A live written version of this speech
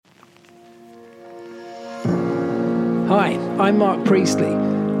Hi, I'm Mark Priestley.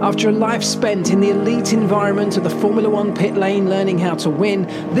 After a life spent in the elite environment of the Formula One pit lane learning how to win,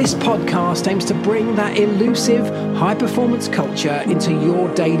 this podcast aims to bring that elusive, high-performance culture into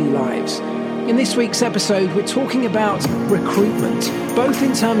your daily lives. In this week's episode, we're talking about recruitment, both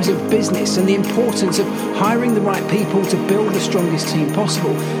in terms of business and the importance of hiring the right people to build the strongest team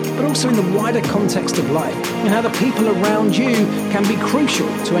possible, but also in the wider context of life and how the people around you can be crucial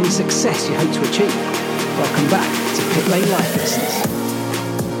to any success you hope to achieve. Welcome back to Pit Lane Life Lessons.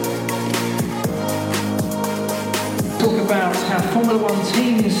 Talk about how Formula One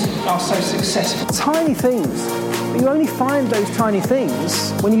teams are so successful. Tiny things, but you only find those tiny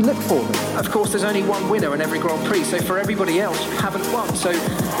things when you look for them. Of course, there's only one winner in every Grand Prix, so for everybody else, you haven't won. So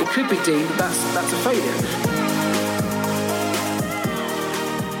it could be deemed that's a failure.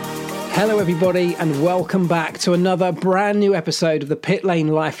 Hello everybody and welcome back to another brand new episode of the Pit Lane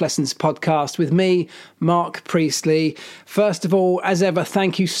Life Lessons podcast with me, Mark Priestley. First of all, as ever,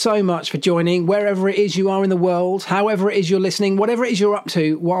 thank you so much for joining wherever it is you are in the world, however it is you're listening, whatever it is you're up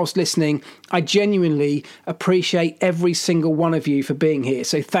to whilst listening. I genuinely appreciate every single one of you for being here,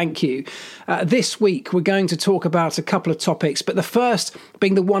 so thank you. This week we're going to talk about a couple of topics, but the first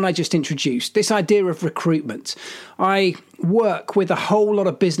being the one I just introduced, this idea of recruitment. I work with a whole lot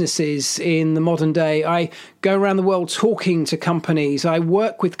of businesses in the modern day. I go around the world talking to companies. I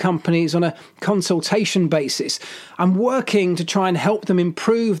work with companies on a consultation basis. I'm working to try and help them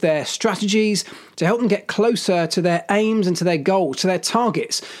improve their strategies, to help them get closer to their aims and to their goals, to their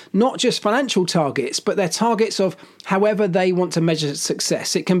targets, not just financial targets, but their targets of however they want to measure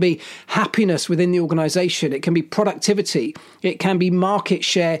success. It can be happiness within the organization. It can be productivity. It can be market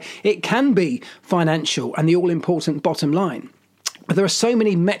share. It can be financial and the all-important bottom line. But there are so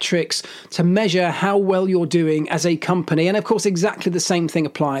many metrics to measure how well you're doing as a company. And of course, exactly the same thing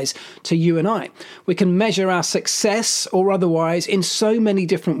applies to you and I. We can measure our success or otherwise in so many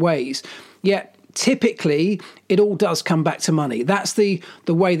different ways. Yet typically, it all does come back to money. That's the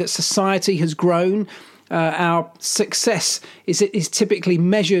way that society has grown. Our success is typically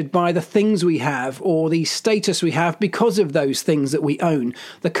measured by the things we have or the status we have because of those things that we own,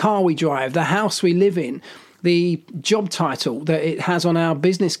 the car we drive, the house we live in, the job title that it has on our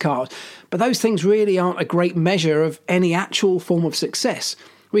business card. But those things really aren't a great measure of any actual form of success.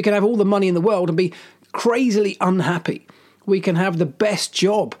 We can have all the money in the world and be crazily unhappy. We can have the best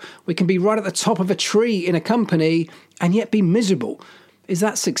job. We can be right at the top of a tree in a company and yet be miserable. Is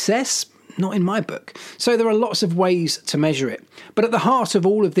that success? Not in my book. So there are lots of ways to measure it. But at the heart of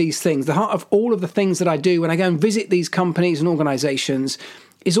all of these things, the heart of all of the things that I do when I go and visit these companies and organizations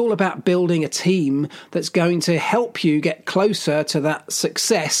is all about building a team that's going to help you get closer to that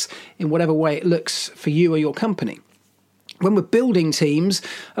success in whatever way it looks for you or your company. When we're building teams,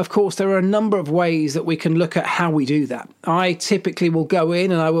 of course, there are a number of ways that we can look at how we do that. I typically will go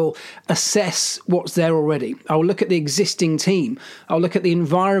in and I will assess what's there already. I will look at the existing team. I'll look at the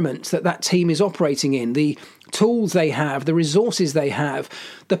environment that team is operating in, the tools they have, the resources they have,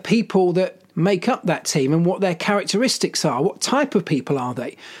 the people that make up that team and what their characteristics are. What type of people are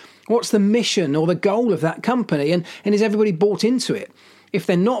they? What's the mission or the goal of that company? And is everybody bought into it? If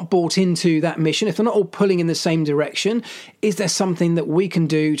they're not bought into that mission, if they're not all pulling in the same direction, is there something that we can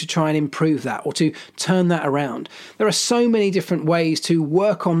do to try and improve that or to turn that around? There are so many different ways to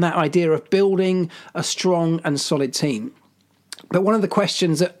work on that idea of building a strong and solid team. But one of the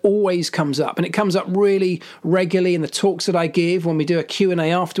questions that always comes up, and it comes up really regularly in the talks that I give when we do a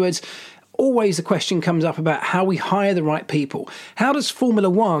Q&A afterwards, always the question comes up about how we hire the right people. How does Formula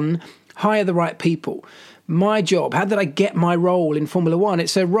One hire the right people? My job, how did I get my role in Formula One?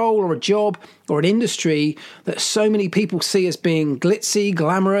 It's a role or a job or an industry that so many people see as being glitzy,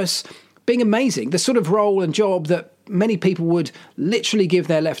 glamorous, being amazing. The sort of role and job that many people would literally give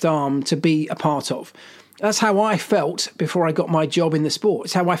their left arm to be a part of. That's how I felt before I got my job in the sport.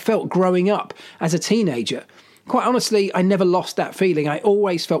 It's how I felt growing up as a teenager. Quite honestly, I never lost that feeling. I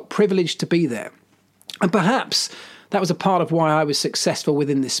always felt privileged to be there. And perhaps that was a part of why I was successful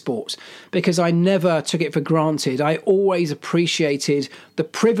within this sport, because I never took it for granted. I always appreciated the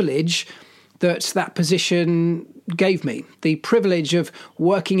privilege that position gave me, the privilege of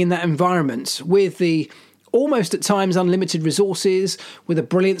working in that environment with the almost at times unlimited resources, with a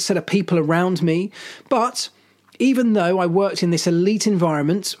brilliant set of people around me. But even though I worked in this elite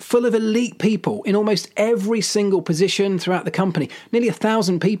environment full of elite people in almost every single position throughout the company, nearly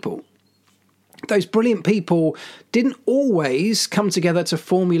 1,000 people, those brilliant people didn't always come together to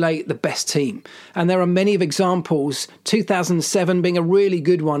formulate the best team. And there are many of examples, 2007 being a really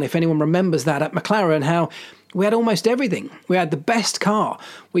good one, if anyone remembers that, at McLaren, how We had almost everything. We had the best car.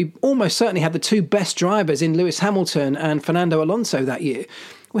 We almost certainly had the two best drivers in Lewis Hamilton and Fernando Alonso that year.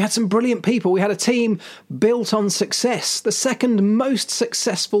 We had some brilliant people. We had a team built on success, the second most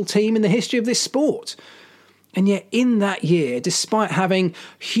successful team in the history of this sport. And yet in that year, despite having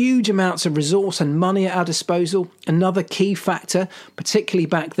huge amounts of resource and money at our disposal, another key factor, particularly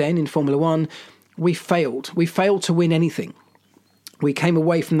back then in Formula One, we failed. We failed to win anything. We came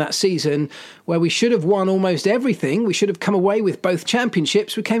away from that season where we should have won almost everything. We should have come away with both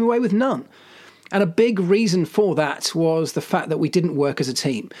championships. We came away with none. And a big reason for that was the fact that we didn't work as a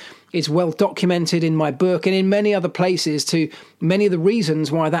team. It's well documented in my book and in many other places to many of the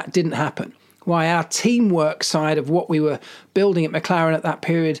reasons why that didn't happen, why our teamwork side of what we were building at McLaren at that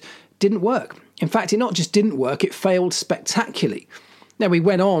period didn't work. In fact, it not just didn't work, it failed spectacularly. Now, we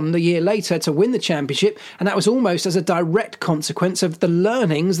went on the year later to win the championship, and that was almost as a direct consequence of the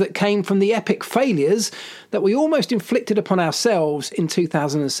learnings that came from the epic failures that we almost inflicted upon ourselves in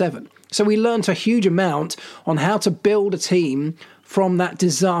 2007. So we learned a huge amount on how to build a team from that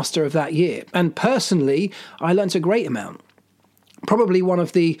disaster of that year. And personally, I learned a great amount. Probably one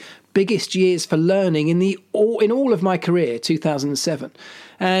of the biggest years for learning in all of my career, 2007.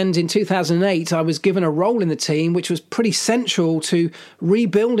 And in 2008, I was given a role in the team, which was pretty central to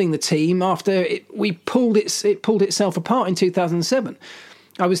rebuilding the team after it pulled itself apart in 2007.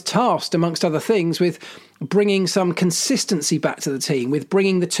 I was tasked, amongst other things, with bringing some consistency back to the team, with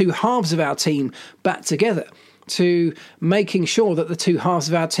bringing the two halves of our team back together, to making sure that the two halves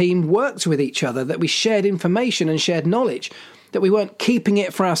of our team worked with each other, that we shared information and shared knowledge, that we weren't keeping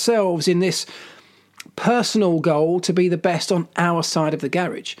it for ourselves in this personal goal to be the best on our side of the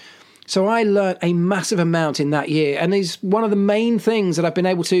garage. So I learnt a massive amount in that year, and is one of the main things that I've been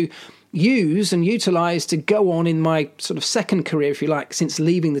able to use and utilise to go on in my sort of second career, if you like, since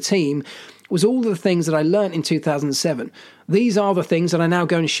leaving the team, was all the things that I learnt in 2007. These are the things that I now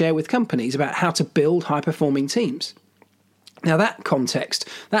go and share with companies about how to build high-performing teams. Now, that context,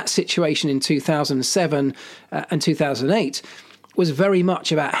 that situation in 2007 and 2008 was very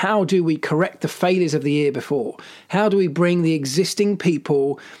much about how do we correct the failures of the year before? How do we bring the existing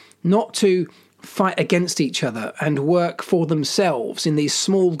people not to fight against each other and work for themselves in these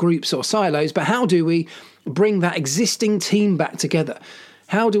small groups or silos, but how do we bring that existing team back together?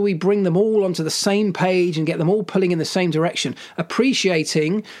 How do we bring them all onto the same page and get them all pulling in the same direction,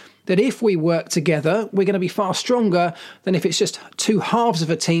 appreciating that if we work together, we're going to be far stronger than if it's just two halves of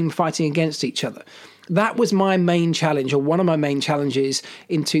a team fighting against each other. That was my main challenge, or one of my main challenges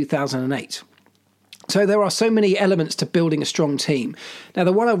in 2008. So there are so many elements to building a strong team. Now,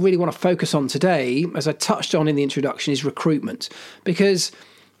 the one I really want to focus on today, as I touched on in the introduction, is recruitment. Because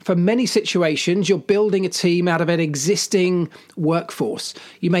for many situations, you're building a team out of an existing workforce.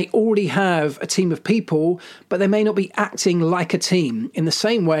 You may already have a team of people, but they may not be acting like a team in the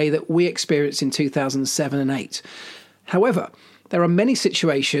same way that we experienced in 2007 and 8. However, there are many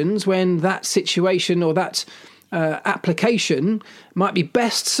situations when that situation or that application might be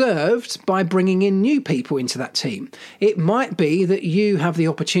best served by bringing in new people into that team. It might be that you have the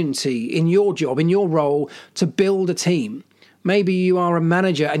opportunity in your job, in your role, to build a team. Maybe you are a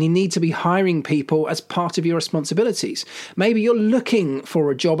manager and you need to be hiring people as part of your responsibilities. Maybe you're looking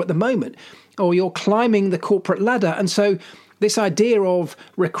for a job at the moment, or you're climbing the corporate ladder. And so this idea of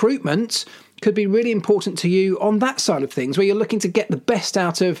recruitment could be really important to you on that side of things, where you're looking to get the best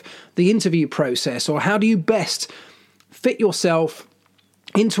out of the interview process, or how do you best fit yourself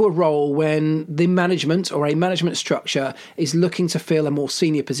into a role when the management or a management structure is looking to fill a more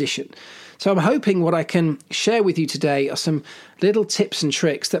senior position. So I'm hoping what I can share with you today are some little tips and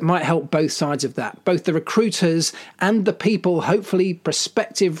tricks that might help both sides of that, both the recruiters and the people, hopefully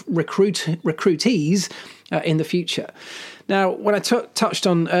prospective recruitees in the future. Now, when I touched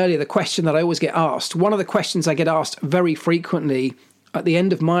on earlier the question that I always get asked, one of the questions I get asked very frequently at the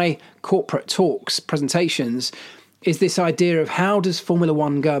end of my corporate talks, presentations, is this idea of how does Formula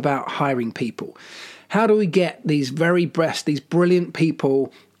One go about hiring people? How do we get these very best, these brilliant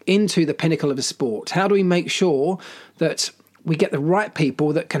people into the pinnacle of a sport? How do we make sure that we get the right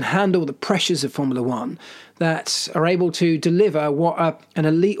people that can handle the pressures of Formula One, that are able to deliver what an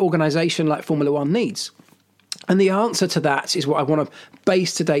elite organisation like Formula One needs? And the answer to that is what I want to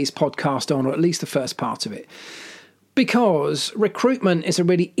base today's podcast on, or at least the first part of it. Because recruitment is a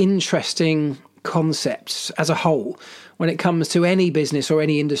really interesting concept as a whole when it comes to any business or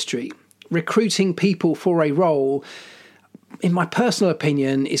any industry. Recruiting people for a role, in my personal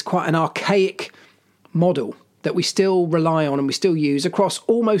opinion, is quite an archaic model that we still rely on and we still use across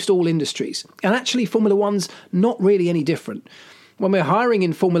almost all industries. And actually, Formula One's not really any different. When we're hiring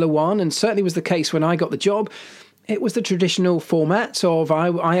in Formula One, and certainly was the case when I got the job, it was the traditional format of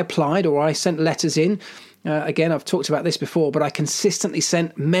I applied or I sent letters in. Again, I've talked about this before, but I consistently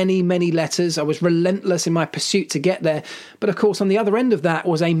sent many, many letters. I was relentless in my pursuit to get there. But of course, on the other end of that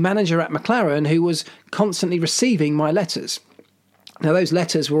was a manager at McLaren who was constantly receiving my letters. Now, those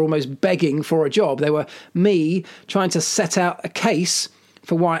letters were almost begging for a job. They were me trying to set out a case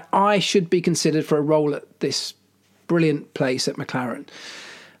for why I should be considered for a role at this brilliant place at McLaren.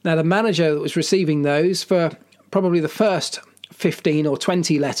 Now, the manager that was receiving those for probably the first 15 or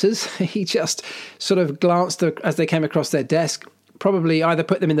 20 letters, he just sort of glanced as they came across their desk, probably either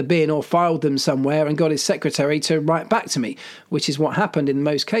put them in the bin or filed them somewhere and got his secretary to write back to me, which is what happened in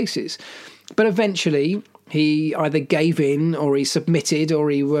most cases. But eventually, he either gave in or he submitted, or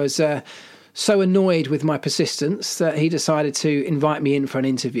he was so annoyed with my persistence that he decided to invite me in for an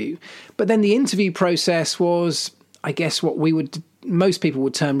interview. But then the interview process was, I guess, what most people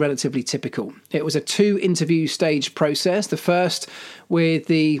would term relatively typical. It was a 2-interview stage process. The first with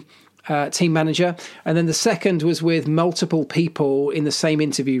the team manager, and then the second was with multiple people in the same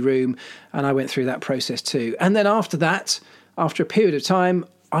interview room, and I went through that process too. And then after that, after a period of time,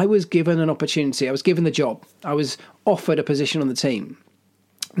 I was given an opportunity. I was given the job. I was offered a position on the team.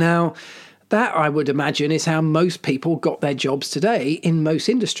 Now, that, I would imagine, is how most people got their jobs today in most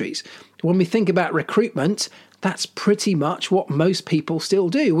industries. When we think about recruitment, that's pretty much what most people still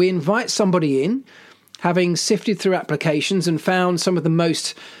do. We invite somebody in, having sifted through applications and found some of the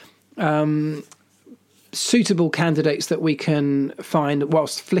most suitable candidates that we can find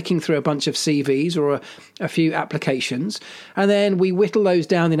whilst flicking through a bunch of CVs or a few applications. And then we whittle those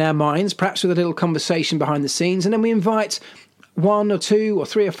down in our minds, perhaps with a little conversation behind the scenes. And then we invite 1 or 2 or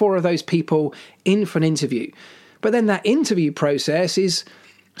 3 or 4 of those people in for an interview. But then that interview process is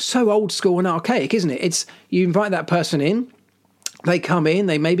so old school and archaic, isn't it? It's you invite that person in, they come in,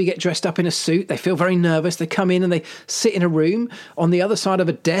 they maybe get dressed up in a suit, they feel very nervous, they come in and they sit in a room on the other side of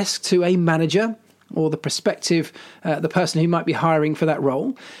a desk to a manager or the the person who might be hiring for that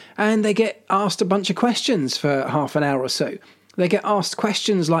role, and they get asked a bunch of questions for half an hour or so. They get asked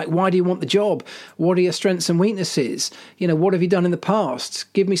questions like, why do you want the job? What are your strengths and weaknesses? What have you done in the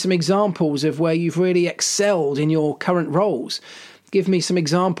past? Give me some examples of where you've really excelled in your current roles. Give me some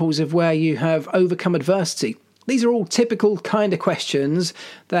examples of where you have overcome adversity. These are all typical kind of questions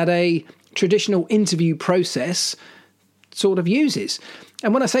that a traditional interview process sort of uses.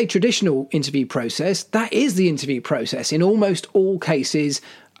 And when I say traditional interview process, that is the interview process in almost all cases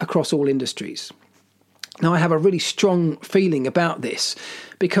across all industries. Now, I have a really strong feeling about this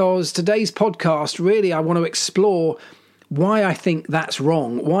because today's podcast, really, I want to explore why I think that's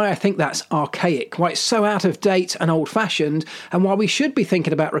wrong, why I think that's archaic, why it's so out of date and old-fashioned, and why we should be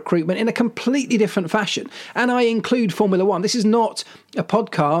thinking about recruitment in a completely different fashion. And I include Formula One. This is not a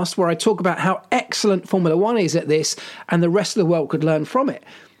podcast where I talk about how excellent Formula One is at this and the rest of the world could learn from it,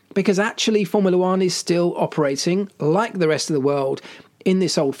 because actually Formula One is still operating like the rest of the world in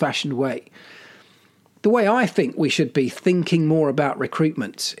this old-fashioned way. The way I think we should be thinking more about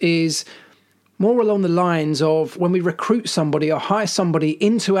recruitment is more along the lines of when we recruit somebody or hire somebody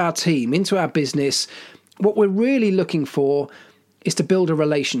into our team, into our business, what we're really looking for is to build a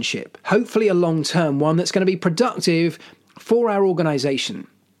relationship, hopefully a long-term one that's going to be productive for our organisation.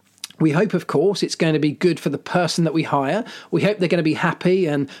 We hope, of course, it's going to be good for the person that we hire. We hope they're going to be happy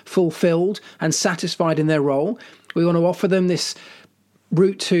and fulfilled and satisfied in their role. We want to offer them this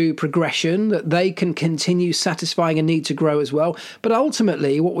route to progression, that they can continue satisfying a need to grow as well. But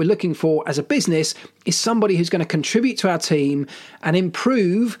ultimately, what we're looking for as a business is somebody who's going to contribute to our team and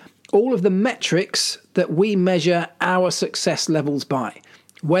improve all of the metrics that we measure our success levels by.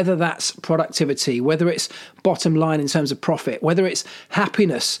 Whether that's productivity, whether it's bottom line in terms of profit, whether it's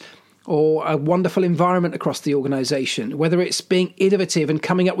happiness or a wonderful environment across the organization, whether it's being innovative and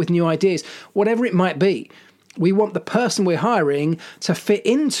coming up with new ideas, whatever it might be. We want the person we're hiring to fit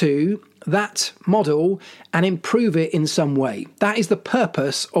into that model and improve it in some way. That is the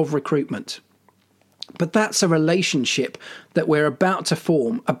purpose of recruitment. But that's a relationship that we're about to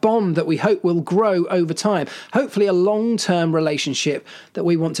form, a bond that we hope will grow over time, hopefully a long-term relationship that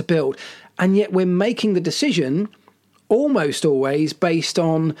we want to build. And yet we're making the decision almost always based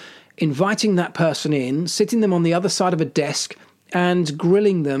on inviting that person in, sitting them on the other side of a desk, and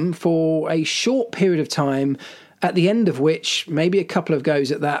grilling them for a short period of time, at the end of which, maybe a couple of goes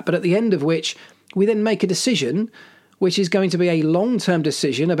at that, but at the end of which we then make a decision, which is going to be a long-term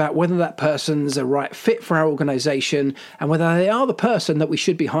decision about whether that person's a right fit for our organisation and whether they are the person that we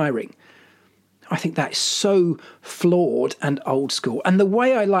should be hiring. I think that is so flawed and old school. And the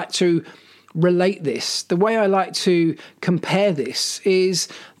way I like to relate this, the way I like to compare this is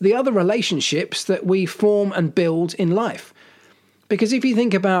the other relationships that we form and build in life. Because if you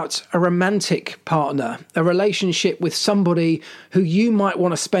think about a romantic partner, a relationship with somebody who you might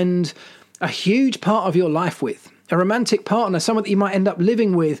want to spend a huge part of your life with, a romantic partner, someone that you might end up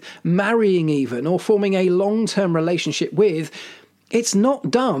living with, marrying even, or forming a long-term relationship with, it's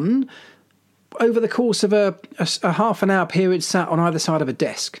not done over the course of a half an hour period sat on either side of a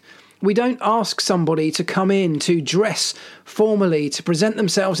desk. We don't ask somebody to come in, to dress formally, to present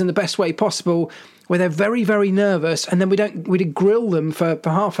themselves in the best way possible, where they're very, very nervous, and then we grill them for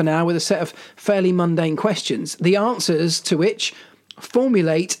half an hour with a set of fairly mundane questions, the answers to which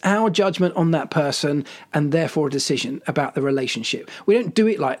formulate our judgment on that person and therefore a decision about the relationship. We don't do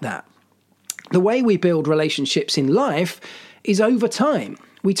it like that. The way we build relationships in life is over time.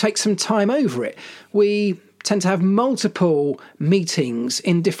 We take some time over it. We tend to have multiple meetings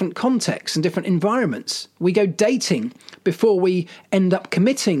in different contexts and different environments. We go dating before we end up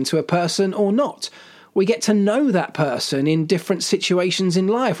committing to a person or not. We get to know that person in different situations in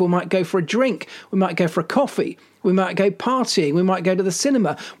life. We might go for a drink. We might go for a coffee. We might go partying. We might go to the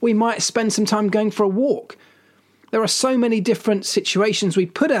cinema. We might spend some time going for a walk. There are so many different situations we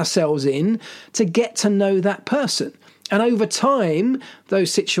put ourselves in to get to know that person. And over time,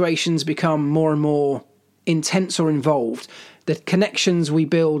 those situations become more and more intense or involved. The connections we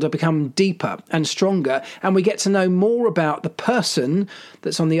build become deeper and stronger, and we get to know more about the person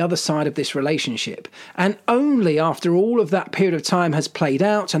that's on the other side of this relationship. And only after all of that period of time has played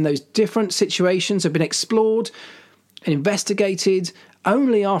out and those different situations have been explored and investigated,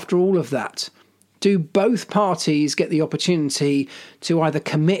 only after all of that do both parties get the opportunity to either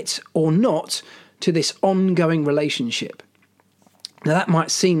commit or not to this ongoing relationship. Now, that might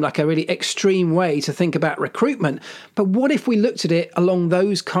seem like a really extreme way to think about recruitment, but what if we looked at it along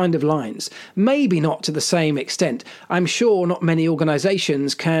those kind of lines? Maybe not to the same extent. I'm sure not many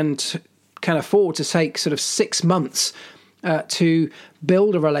organisations can afford to take sort of 6 months to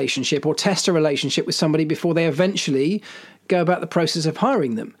build a relationship or test a relationship with somebody before they eventually go about the process of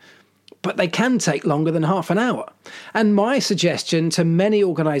hiring them. But they can take longer than half an hour. And my suggestion to many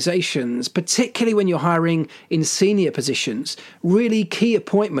organisations, particularly when you're hiring in senior positions, really key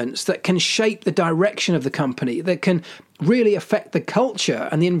appointments that can shape the direction of the company, that can really affect the culture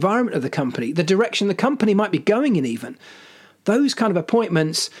and the environment of the company, the direction the company might be going in even. Those kind of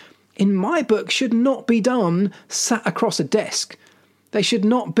appointments, in my book, should not be done sat across a desk. They should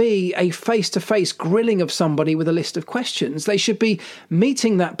not be a face-to-face grilling of somebody with a list of questions. They should be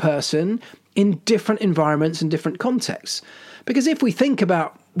meeting that person in different environments and different contexts. Because if we think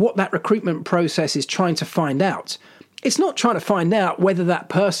about what that recruitment process is trying to find out, it's not trying to find out whether that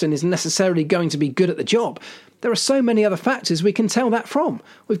person is necessarily going to be good at the job. There are so many other factors we can tell that from.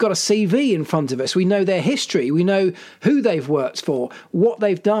 We've got a CV in front of us. We know their history. We know who they've worked for, what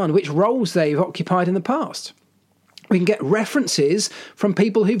they've done, which roles they've occupied in the past. We can get references from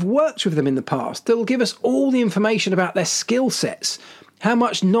people who've worked with them in the past that will give us all the information about their skill sets, how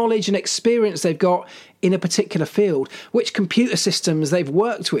much knowledge and experience they've got in a particular field, which computer systems they've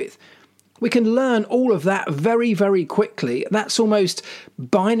worked with. We can learn all of that very, very quickly. That's almost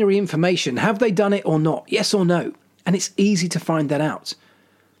binary information. Have they done it or not? Yes or no? And it's easy to find that out.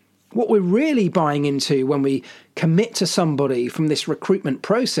 What we're really buying into when we commit to somebody from this recruitment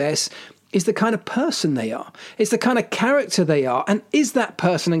process is the kind of person they are. It's the kind of character they are. And is that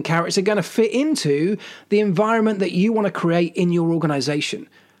person and character going to fit into the environment that you want to create in your organization?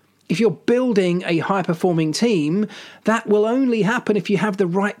 If you're building a high-performing team, that will only happen if you have the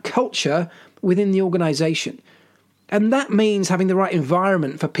right culture within the organization. And that means having the right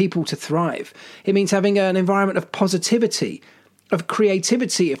environment for people to thrive. It means having an environment of positivity, of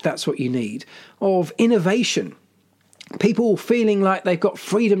creativity, if that's what you need, of innovation. People feeling like they've got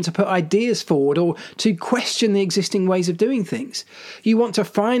freedom to put ideas forward or to question the existing ways of doing things. You want to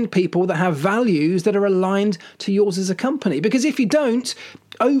find people that have values that are aligned to yours as a company. Because if you don't,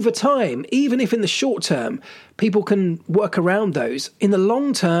 over time, even if in the short term, people can work around those, in the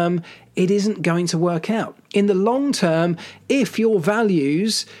long term, it isn't going to work out. In the long term, if your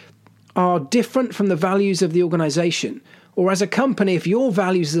values are different from the values of the organization, or as a company, if your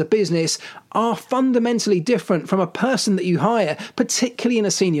values as a business are fundamentally different from a person that you hire, particularly in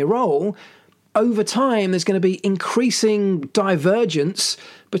a senior role, over time there's going to be increasing divergence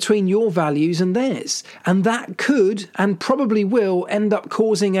between your values and theirs. And that could and probably will end up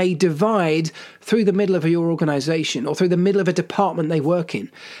causing a divide through the middle of your organization or through the middle of a department they work in.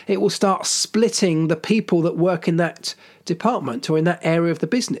 It will start splitting the people that work in that department or in that area of the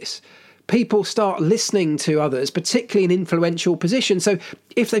business. people start listening to others, particularly in influential positions. So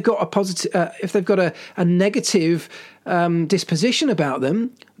if they've got a negative disposition about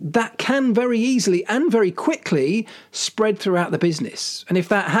them, that can very easily and very quickly spread throughout the business. And if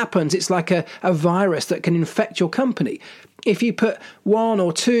that happens, it's like a virus that can infect your company. If you put one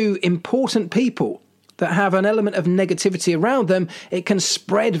or two important people that have an element of negativity around them, it can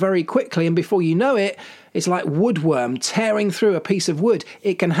spread very quickly. And before you know it, it's like woodworm tearing through a piece of wood.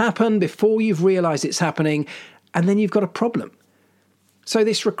 It can happen before you've realized it's happening, and then you've got a problem. So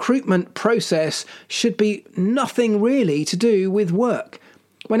this recruitment process should be nothing really to do with work.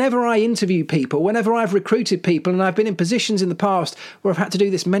 Whenever I interview people, whenever I've recruited people, and I've been in positions in the past where I've had to do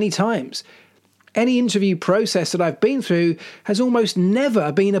this many times, any interview process that I've been through has almost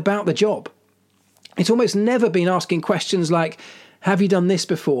never been about the job. It's almost never been asking questions like, have you done this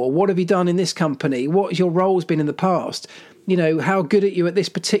before? What have you done in this company? What your role's been in the past? How good are you at this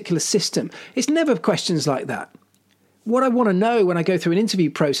particular system? It's never questions like that. What I want to know when I go through an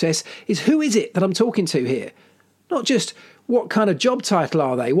interview process is, who is it that I'm talking to here? Not just what kind of job title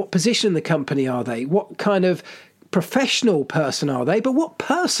are they? What position in the company are they? What kind of professional person are they? But what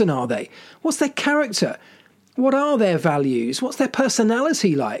person are they? What's their character? What are their values? What's their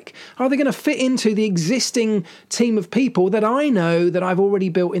personality like? Are they going to fit into the existing team of people that I know that I've already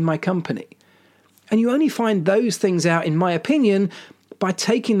built in my company? And you only find those things out, in my opinion, by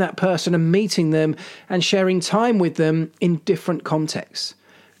taking that person and meeting them and sharing time with them in different contexts.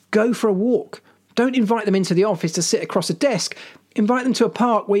 Go for a walk. Don't invite them into the office to sit across a desk. Invite them to a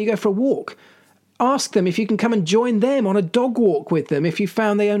park where you go for a walk. Ask them if you can come and join them on a dog walk with them if you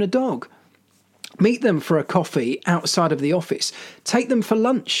found they own a dog. Meet them for a coffee outside of the office. Take them for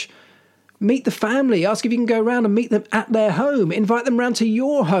lunch. Meet the family. Ask if you can go around and meet them at their home. Invite them round to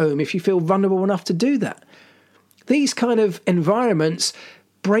your home if you feel vulnerable enough to do that. These kind of environments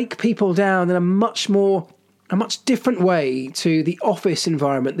break people down in a much different way to the office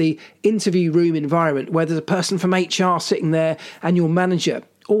environment, the interview room environment, where there's a person from HR sitting there and your manager,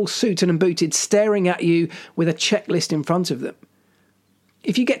 all suited and booted, staring at you with a checklist in front of them.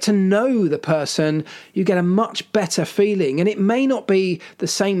 If you get to know the person, you get a much better feeling. And it may not be the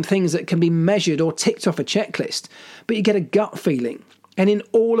same things that can be measured or ticked off a checklist, but you get a gut feeling. And in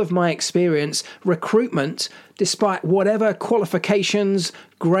all of my experience, recruitment, despite whatever qualifications,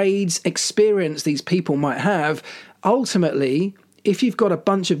 grades, experience these people might have, ultimately, if you've got a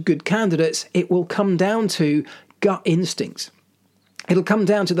bunch of good candidates, it will come down to gut instincts. It'll come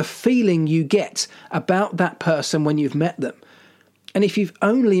down to the feeling you get about that person when you've met them. And if you've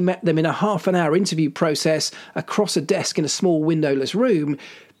only met them in a half-an-hour interview process across a desk in a small windowless room,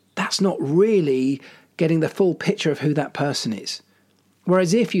 that's not really getting the full picture of who that person is.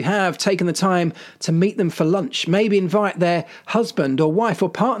 Whereas if you have taken the time to meet them for lunch, maybe invite their husband or wife or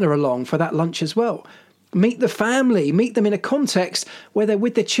partner along for that lunch as well. Meet the family, meet them in a context where they're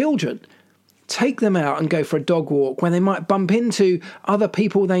with their children. Take them out and go for a dog walk when they might bump into other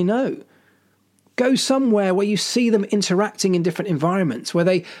people they know. Go somewhere where you see them interacting in different environments, where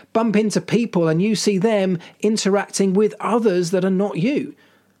they bump into people and you see them interacting with others that are not you.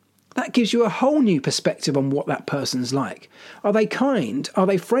 That gives you a whole new perspective on what that person's like. Are they kind? Are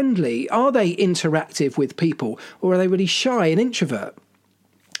they friendly? Are they interactive with people? Or are they really shy and introvert?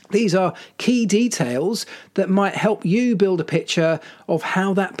 These are key details that might help you build a picture of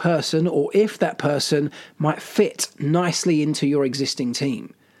how that person, or if that person, might fit nicely into your existing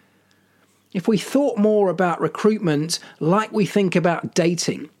team. If we thought more about recruitment like we think about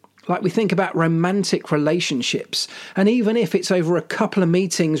dating, like we think about romantic relationships, and even if it's over a couple of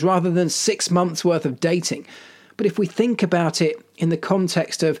meetings rather than 6 months worth of dating, but if we think about it in the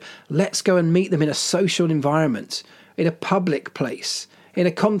context of let's go and meet them in a social environment, in a public place, in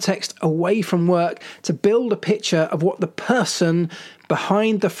a context away from work, to build a picture of what the person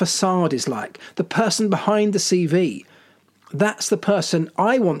behind the facade is like, the person behind the CV. That's the person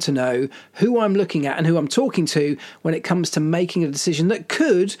I want to know, who I'm looking at and who I'm talking to when it comes to making a decision that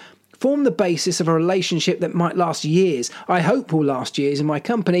could form the basis of a relationship that might last years. I hope will last years in my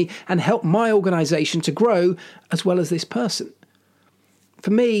company and help my organisation to grow as well as this person.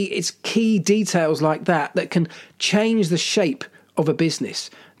 For me, it's key details like that that can change the shape of a business,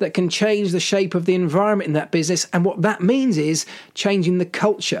 that can change the shape of the environment in that business. And what that means is changing the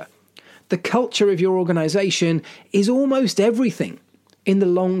culture. The culture of your organisation is almost everything in the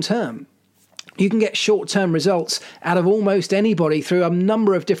long term. You can get short-term results out of almost anybody through a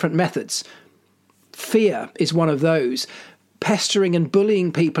number of different methods. Fear is one of those. Pestering and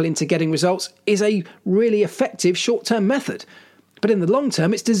bullying people into getting results is a really effective short-term method. But in the long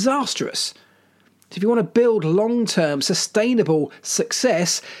term, it's disastrous. So if you want to build long-term, sustainable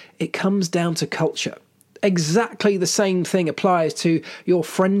success, it comes down to culture. Exactly the same thing applies to your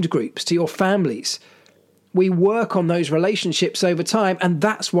friend groups, to your families. We work on those relationships over time, and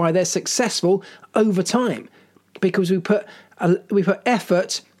that's why they're successful over time, because we put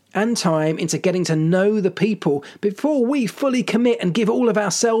effort and time into getting to know the people before we fully commit and give all of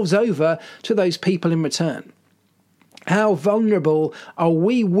ourselves over to those people in return. How vulnerable are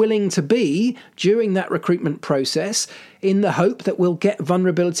we willing to be during that recruitment process in the hope that we'll get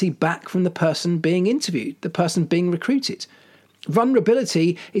vulnerability back from the person being interviewed, the person being recruited?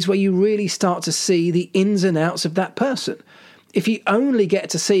 Vulnerability is where you really start to see the ins and outs of that person. If you only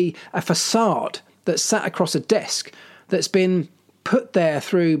get to see a facade that's sat across a desk that's been put there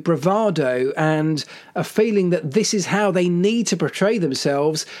through bravado and a feeling that this is how they need to portray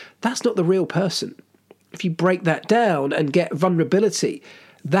themselves, that's not the real person. If you break that down and get vulnerability,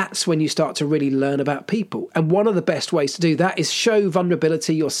 that's when you start to really learn about people. And one of the best ways to do that is show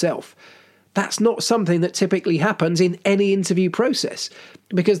vulnerability yourself. That's not something that typically happens in any interview process,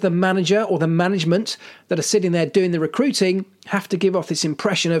 because the manager or the management that are sitting there doing the recruiting have to give off this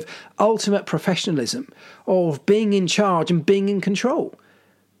impression of ultimate professionalism, of being in charge and being in control.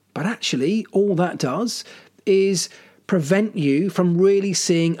 But actually, all that does is prevent you from really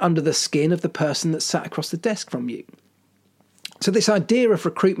seeing under the skin of the person that sat across the desk from you. So this idea of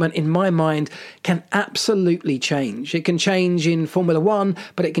recruitment, in my mind, can absolutely change. It can change in Formula One,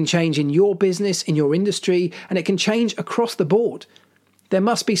 but it can change in your business, in your industry, and it can change across the board. There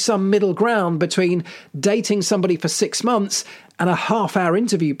must be some middle ground between dating somebody for 6 months and a half-hour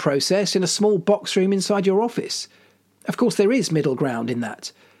interview process in a small box room inside your office. Of course, there is middle ground in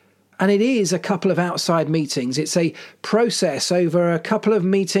that. And it is a couple of outside meetings. It's a process over a couple of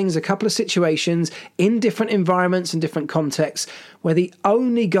meetings, a couple of situations in different environments and different contexts, where the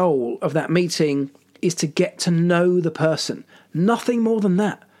only goal of that meeting is to get to know the person. Nothing more than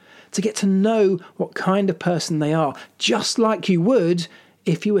that. To get to know what kind of person they are, just like you would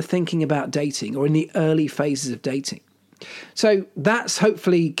if you were thinking about dating or in the early phases of dating. So that's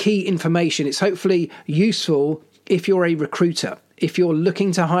hopefully key information. It's hopefully useful if you're a recruiter, if you're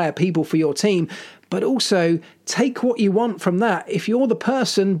looking to hire people for your team, but also take what you want from that if you're the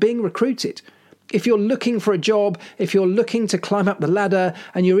person being recruited. If you're looking for a job, if you're looking to climb up the ladder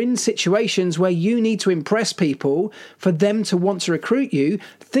and you're in situations where you need to impress people for them to want to recruit you,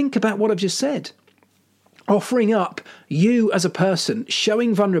 think about what I've just said. Offering up you as a person,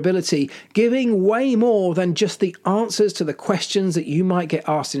 showing vulnerability, giving way more than just the answers to the questions that you might get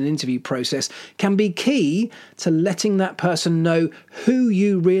asked in an interview process can be key to letting that person know who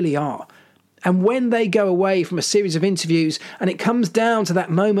you really are. And when they go away from a series of interviews and it comes down to that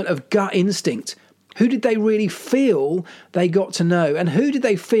moment of gut instinct, who did they really feel they got to know? And who did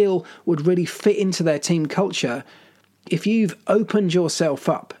they feel would really fit into their team culture? If you've opened yourself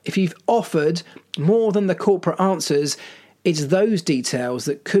up, if you've offered more than the corporate answers, it's those details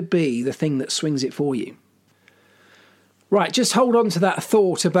that could be the thing that swings it for you. Right, just hold on to that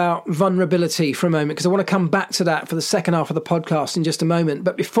thought about vulnerability for a moment, because I want to come back to that for the second half of the podcast in just a moment.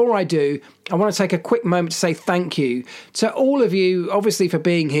 But before I do, I want to take a quick moment to say thank you to all of you, obviously, for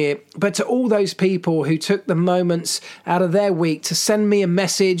being here, but to all those people who took the moments out of their week to send me a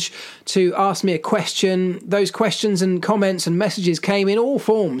message, to ask me a question. Those questions and comments and messages came in all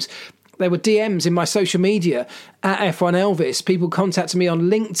forms. There were DMs in my social media at F1 Elvis. People contacted me on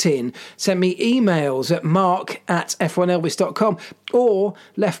LinkedIn, sent me emails at mark@f1elvis.com, or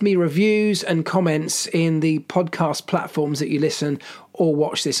left me reviews and comments in the podcast platforms that you listen or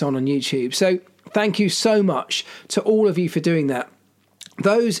watch this on YouTube. So thank you so much to all of you for doing that.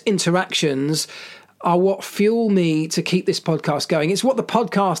 Those interactions are what fuel me to keep this podcast going. It's what the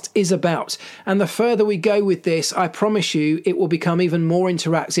podcast is about. And the further we go with this, I promise you it will become even more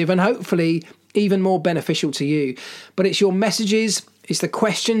interactive and hopefully even more beneficial to you. But it's your messages, it's the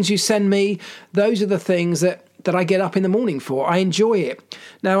questions you send me. Those are the things that I get up in the morning for. I enjoy it.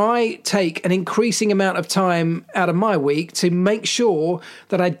 Now, I take an increasing amount of time out of my week to make sure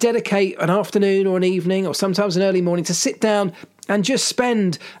that I dedicate an afternoon or an evening or sometimes an early morning to sit down and just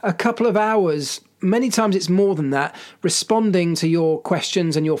spend a couple of hours. Many times it's more than that, responding to your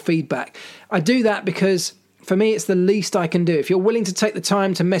questions and your feedback. I do that because for me, it's the least I can do. If you're willing to take the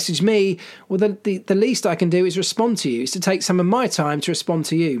time to message me, well, the least I can do is respond to you, is to take some of my time to respond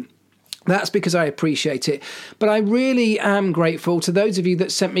to you. That's because I appreciate it. But I really am grateful to those of you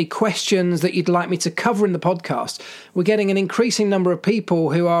that sent me questions that you'd like me to cover in the podcast. We're getting an increasing number of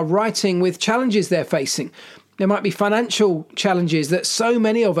people who are writing with challenges they're facing. There might be financial challenges that so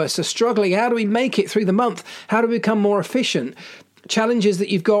many of us are struggling. How do we make it through the month? How do we become more efficient? challenges that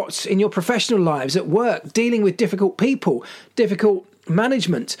you've got in your professional lives, at work, dealing with difficult people, difficult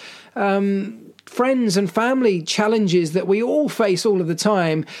management, friends and family challenges that we all face all of the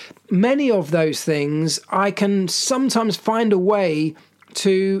time. Many of those things, I can sometimes find a way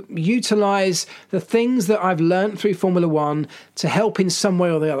to utilize the things that I've learned through Formula One to help in some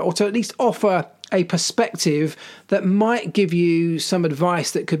way or the other, or to at least offer a perspective that might give you some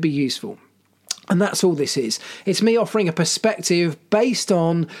advice that could be useful. And that's all this is. It's me offering a perspective based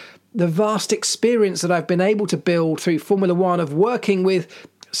on the vast experience that I've been able to build through Formula One of working with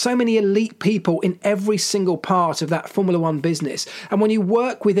so many elite people in every single part of that Formula One business. And when you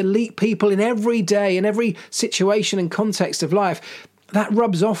work with elite people in every day, in every situation and context of life, that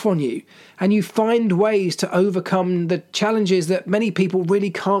rubs off on you, and you find ways to overcome the challenges that many people really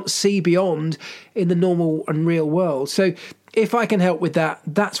can't see beyond in the normal and real world. So if I can help with that,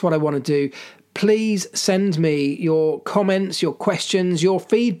 that's what I want to do. Please send me your comments, your questions, your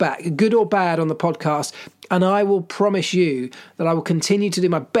feedback, good or bad, on the podcast, and I will promise you that I will continue to do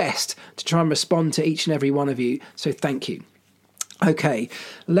my best to try and respond to each and every one of you. So thank you. Okay,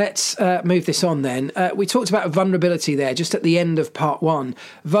 let's move this on then. We talked about vulnerability there just at the end of part one.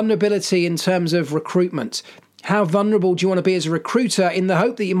 Vulnerability in terms of recruitment. How vulnerable do you want to be as a recruiter in the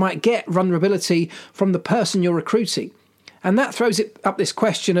hope that you might get vulnerability from the person you're recruiting? And that throws it up this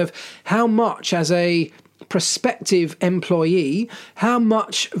question of how much, as a prospective employee, how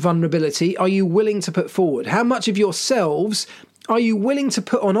much vulnerability are you willing to put forward? How much of yourselves are you willing to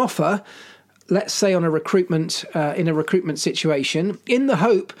put on offer, let's say on a recruitment, in a recruitment situation, in the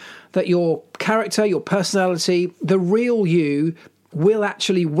hope that your character, your personality, the real you will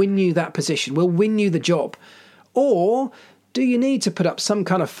actually win you that position, will win you the job? Or do you need to put up some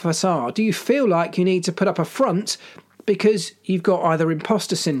kind of facade? Do you feel like you need to put up a front because you've got either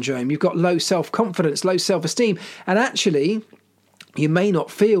imposter syndrome, you've got low self-confidence, low self-esteem, and actually you may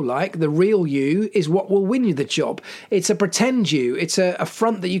not feel like the real you is what will win you the job. It's a pretend you. It's a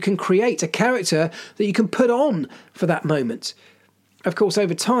front that you can create, a character that you can put on for that moment. Of course,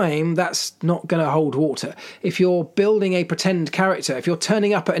 over time, that's not going to hold water. If you're building a pretend character, if you're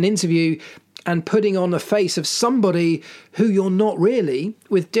turning up at an interview and putting on the face of somebody who you're not really,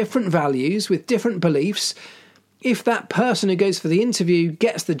 with different values, with different beliefs, if that person who goes for the interview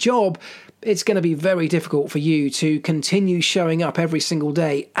gets the job, it's going to be very difficult for you to continue showing up every single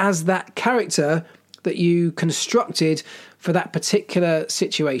day as that character that you constructed for that particular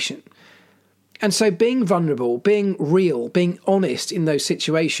situation. And so being vulnerable, being real, being honest in those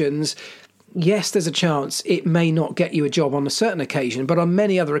situations, yes, there's a chance it may not get you a job on a certain occasion, but on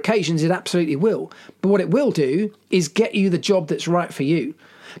many other occasions it absolutely will. But what it will do is get you the job that's right for you,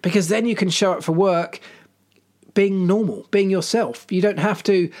 because then you can show up for work being normal, being yourself. You don't have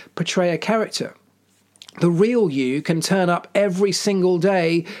to portray a character. The real you can turn up every single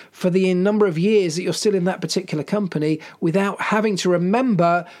day for the number of years that you're still in that particular company without having to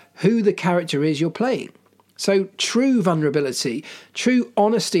remember who the character is you're playing. So true vulnerability, true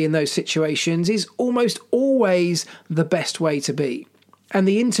honesty in those situations is almost always the best way to be. And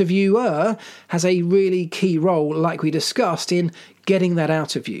the interviewer has a really key role, like we discussed, in getting that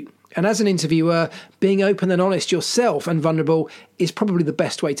out of you. And as an interviewer, being open and honest yourself and vulnerable is probably the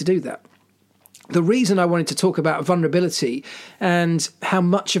best way to do that. The reason I wanted to talk about vulnerability and how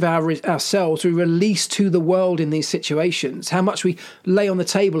much of ourselves we release to the world in these situations, how much we lay on the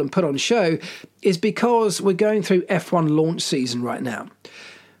table and put on show, is because we're going through F1 launch season right now.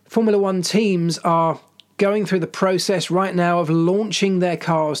 Formula One teams are going through the process right now of launching their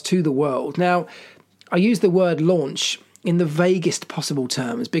cars to the world. Now, I use the word launch in the vaguest possible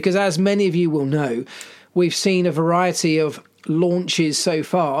terms, because as many of you will know, we've seen a variety of launches so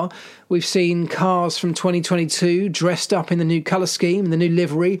far. We've seen cars from 2022 dressed up in the new colour scheme, the new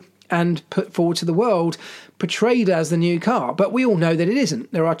livery, and put forward to the world, portrayed as the new car. But we all know that it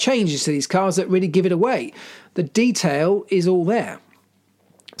isn't. There are changes to these cars that really give it away. The detail is all there.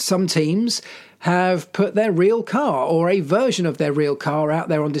 Some teams have put their real car or a version of their real car out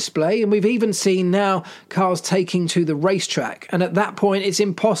there on display. And we've even seen now cars taking to the racetrack. And at that point, it's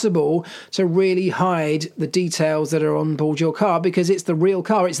impossible to really hide the details that are on board your car because it's the real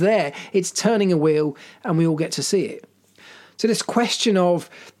car. It's there. It's turning a wheel and we all get to see it. So this question of,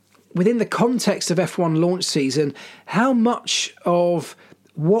 within the context of F1 launch season, how much of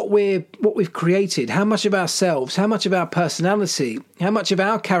what we've created, how much of ourselves, how much of our personality, how much of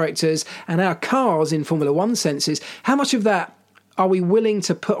our characters and our cars in Formula One senses, how much of that are we willing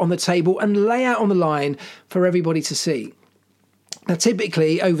to put on the table and lay out on the line for everybody to see? Now,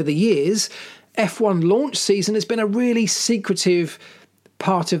 typically over the years, F1 launch season has been a really secretive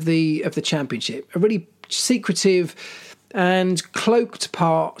part of the championship, a really secretive and cloaked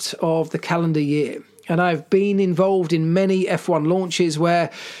part of the calendar year. And I've been involved in many F1 launches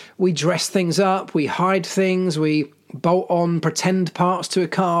where we dress things up, we hide things, we bolt on pretend parts to a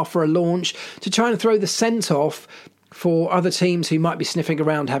car for a launch to try and throw the scent off for other teams who might be sniffing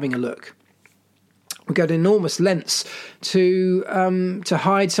around having a look. We go to enormous lengths to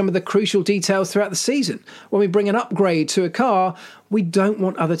hide some of the crucial details throughout the season. When we bring an upgrade to a car, we don't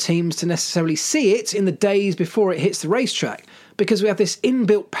want other teams to necessarily see it in the days before it hits the racetrack, because we have this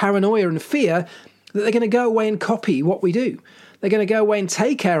inbuilt paranoia and fear that they're going to go away and copy what we do. They're going to go away and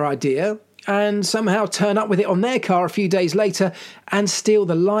take our idea and somehow turn up with it on their car a few days later and steal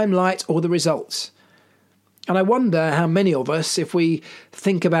the limelight or the results. And I wonder how many of us, if we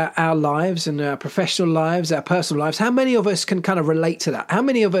think about our lives and our professional lives, our personal lives, how many of us can kind of relate to that? How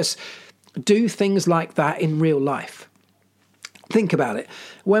many of us do things like that in real life? Think about it.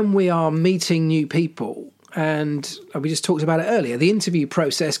 When we are meeting new people, and we just talked about it earlier, the interview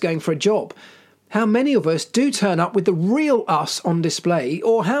process going for a job, how many of us do turn up with the real us on display,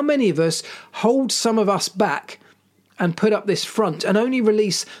 or how many of us hold some of us back and put up this front and only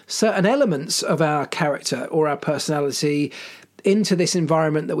release certain elements of our character or our personality into this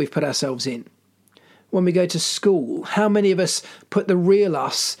environment that we've put ourselves in? When we go to school, how many of us put the real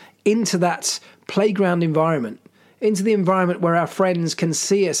us into that playground environment, into the environment where our friends can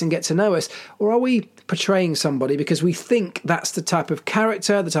see us and get to know us? Or are we portraying somebody because we think that's the type of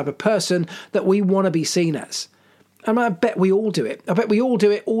character, the type of person that we want to be seen as? And I bet we all do it. I bet we all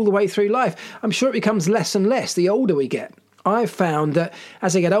do it all the way through life. I'm sure it becomes less and less the older we get. I've found that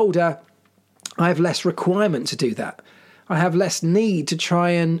as I get older, I have less requirement to do that. I have less need to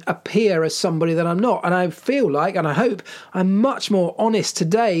try and appear as somebody that I'm not. And I feel like, and I hope, I'm much more honest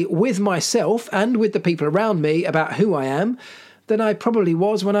today with myself and with the people around me about who I am than I probably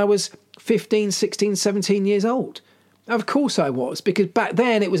was when I was 15, 16, 17 years old. Of course I was, because back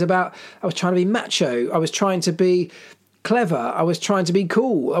then it was about, I was trying to be macho, I was trying to be clever, I was trying to be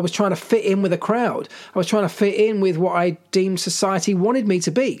cool, I was trying to fit in with a crowd, I was trying to fit in with what I deemed society wanted me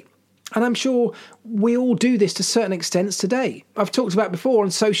to be. And I'm sure we all do this to certain extents today. I've talked about before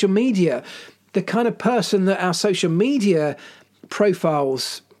on social media, the kind of person that our social media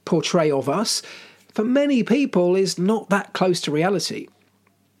profiles portray of us, for many people is not that close to reality.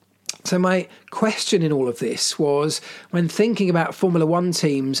 So my question in all of this was, when thinking about Formula One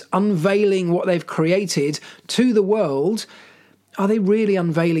teams unveiling what they've created to the world, are they really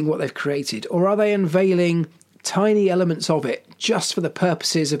unveiling what they've created? Or are they unveiling tiny elements of it just for the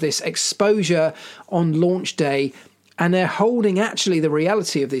purposes of this exposure on launch day, and they're holding actually the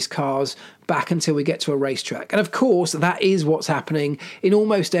reality of these cars back until we get to a racetrack? And of course, that is what's happening in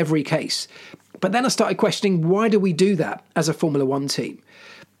almost every case. But then I started questioning, why do we do that as a Formula One team?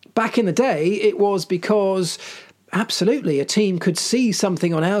 Back in the day, it was because absolutely a team could see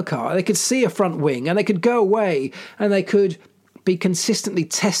something on our car. They could see a front wing and they could go away and they could be consistently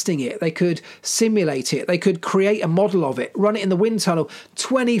testing it. They could simulate it. They could create a model of it, run it in the wind tunnel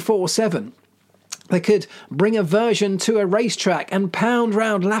 24/7. They could bring a version to a racetrack and pound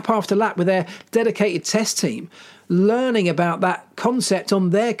round lap after lap with their dedicated test team, learning about that concept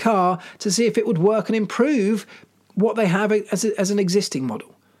on their car to see if it would work and improve what they have as an existing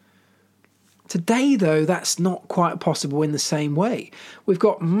model. Today, though, that's not quite possible in the same way. We've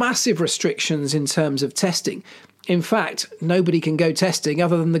got massive restrictions in terms of testing. In fact, nobody can go testing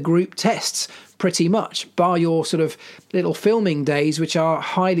other than the group tests, pretty much, bar your sort of little filming days, which are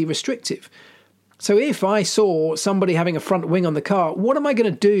highly restrictive. So if I saw somebody having a front wing on the car, what am I going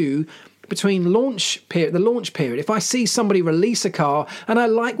to do between the launch period? If I see somebody release a car and I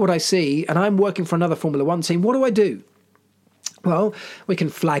like what I see and I'm working for another Formula One team, what do I do? Well, we can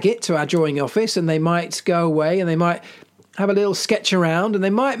flag it to our drawing office and they might go away and they might have a little sketch around, and they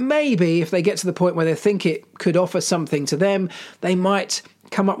might, maybe, if they get to the point where they think it could offer something to them, they might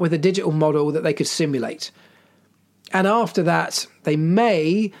come up with a digital model that they could simulate. And after that, they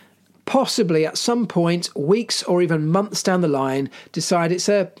may possibly at some point, weeks or even months down the line, decide it's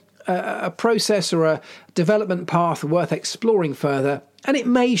a process or a development path worth exploring further, and it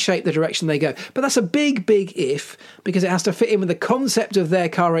may shape the direction they go. But that's a big, big if, because it has to fit in with the concept of their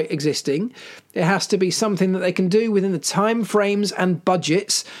car existing. It has to be something that they can do within the time frames and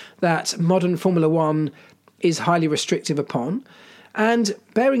budgets that modern Formula One is highly restrictive upon. And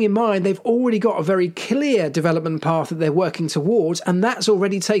bearing in mind, they've already got a very clear development path that they're working towards, and that's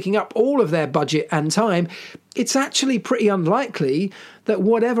already taking up all of their budget and time. It's actually pretty unlikely that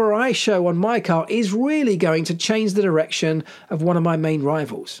whatever I show on my car is really going to change the direction of one of my main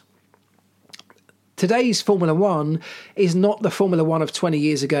rivals. Today's Formula One is not the Formula One of 20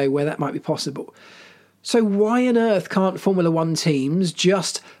 years ago where that might be possible. So why on earth can't Formula One teams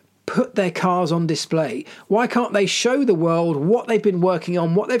just put their cars on display? Why can't they show the world what they've been working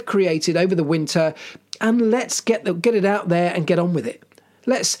on, what they've created over the winter, and let's get it out there and get on with it?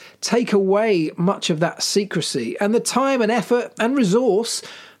 Let's take away much of that secrecy and the time and effort and resource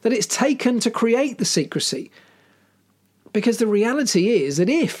that it's taken to create the secrecy. Because the reality is that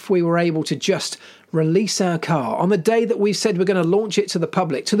if we were able to just release our car on the day that we said we're going to launch it to the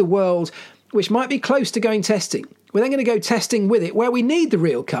public, to the world, which might be close to going testing, we're then going to go testing with it where we need the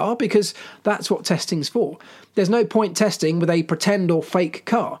real car, because that's what testing's for. There's no point testing with a pretend or fake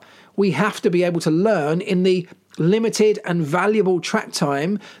car. We have to be able to learn in the limited and valuable track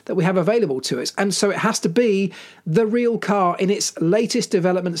time that we have available to us. And so it has to be the real car in its latest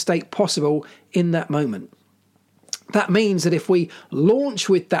development state possible in that moment. That means that if we launch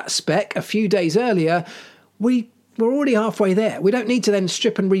with that spec a few days earlier, we're already halfway there. We don't need to then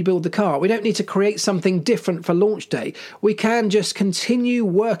strip and rebuild the car. We don't need to create something different for launch day. We can just continue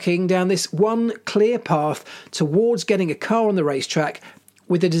working down this one clear path towards getting a car on the racetrack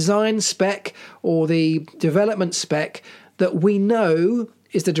with the design spec or the development spec that we know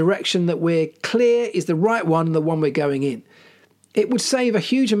is the direction that we're clear is the right one and the one we're going in. It would save a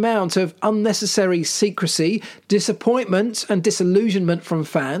huge amount of unnecessary secrecy, disappointment and disillusionment from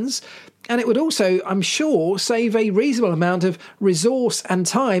fans. And it would also, I'm sure, save a reasonable amount of resource and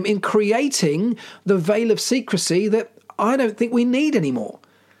time in creating the veil of secrecy that I don't think we need anymore.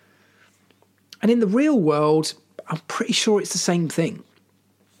 And in the real world, I'm pretty sure it's the same thing.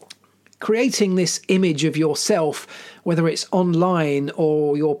 Creating this image of yourself, whether it's online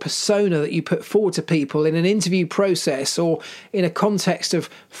or your persona that you put forward to people in an interview process or in a context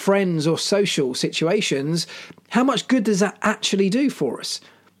of friends or social situations, how much good does that actually do for us?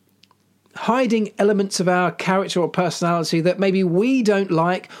 Hiding elements of our character or personality that maybe we don't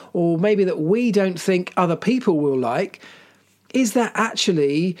like, or maybe that we don't think other people will like, is that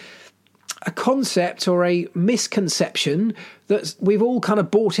actually a concept or a misconception that we've all kind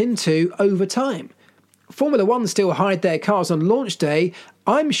of bought into over time? Formula One still hide their cars on launch day,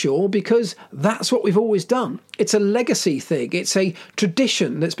 I'm sure, because that's what we've always done. It's a legacy thing. It's a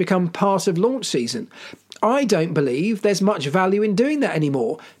tradition that's become part of launch season. I don't believe there's much value in doing that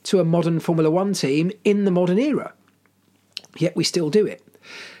anymore to a modern Formula One team in the modern era. Yet we still do it.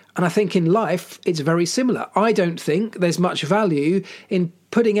 And I think in life, it's very similar. I don't think there's much value in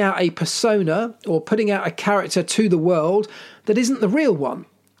putting out a persona or putting out a character to the world that isn't the real one,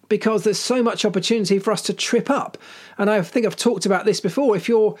 because there's so much opportunity for us to trip up. And I think I've talked about this before. If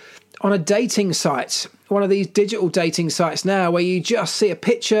you're on a dating site, one of these digital dating sites now, where you just see a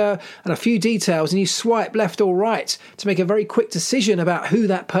picture and a few details and you swipe left or right to make a very quick decision about who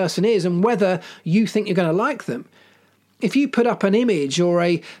that person is and whether you think you're going to like them. If you put up an image or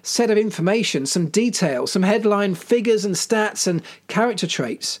a set of information, some details, some headline figures and stats and character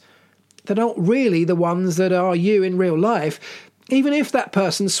traits, they're not really the ones that are you in real life. Even if that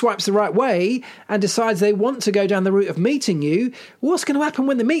person swipes the right way and decides they want to go down the route of meeting you, what's going to happen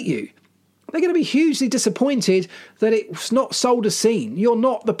when they meet you? They're going to be hugely disappointed that it's not sold as seen. You're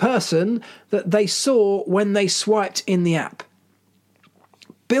not the person that they saw when they swiped in the app.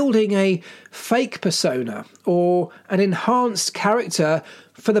 Building a fake persona or an enhanced character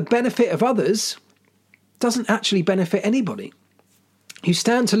for the benefit of others doesn't actually benefit anybody. You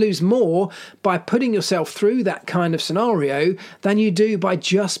stand to lose more by putting yourself through that kind of scenario than you do by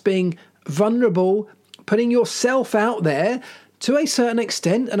just being vulnerable, putting yourself out there to a certain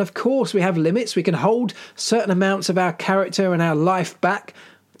extent. And of course, we have limits. We can hold certain amounts of our character and our life back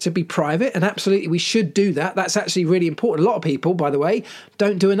to be private, and absolutely we should do that. That's actually really important. A lot of people, by the way,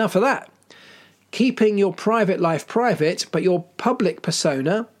 don't do enough of that. Keeping your private life private, but your public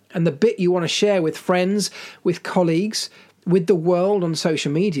persona and the bit you want to share with friends, with colleagues, with the world on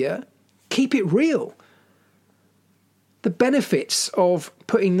social media, keep it real. The benefits of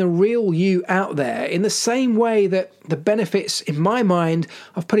putting the real you out there, in the same way that the benefits, in my mind,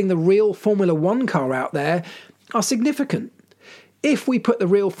 of putting the real Formula One car out there are significant. If we put the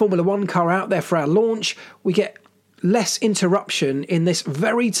real Formula One car out there for our launch, we get less interruption in this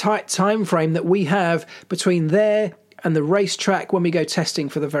very tight time frame that we have between there and the racetrack when we go testing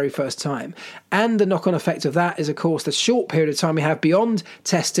for the very first time. And the knock-on effect of that is, of course, the short period of time we have beyond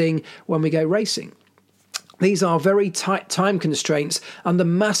testing when we go racing. These are very tight time constraints under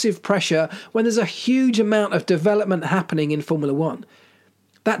massive pressure when there's a huge amount of development happening in Formula One.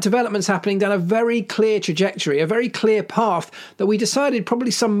 That development's happening down a very clear trajectory, a very clear path that we decided probably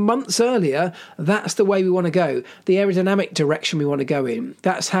some months earlier, that's the way we want to go, the aerodynamic direction we want to go in.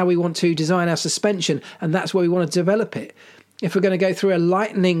 That's how we want to design our suspension, and that's where we want to develop it. if we're going to go through a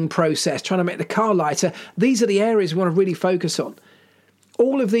lightening process, trying to make the car lighter, these are the areas we want to really focus on.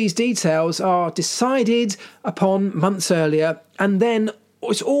 All of these details are decided upon months earlier, and then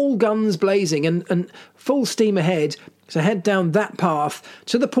it's all guns blazing and full steam ahead to head down that path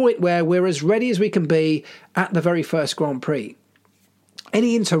to the point where we're as ready as we can be at the very first Grand Prix.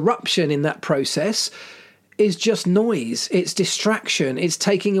 Any interruption in that process is just noise, it's distraction, it's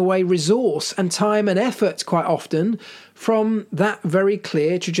taking away resource and time and effort quite often from that very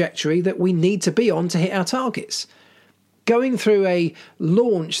clear trajectory that we need to be on to hit our targets. Going through a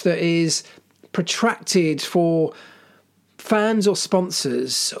launch that is protracted for fans or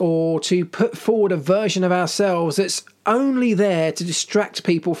sponsors, or to put forward a version of ourselves that's only there to distract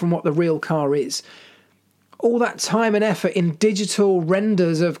people from what the real car is. All that time and effort in digital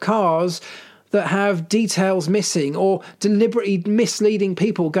renders of cars that have details missing or deliberately misleading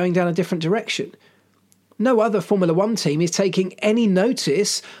people going down a different direction. No other Formula One team is taking any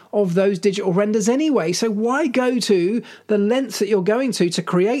notice of those digital renders anyway, so why go to the lengths that you're going to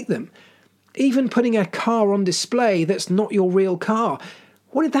create them? Even putting a car on display that's not your real car.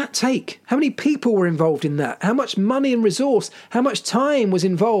 What did that take? How many people were involved in that? How much money and resource, how much time was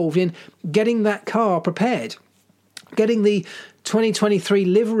involved in getting that car prepared? Getting the 2023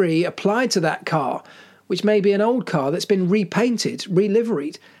 livery applied to that car, which may be an old car that's been repainted,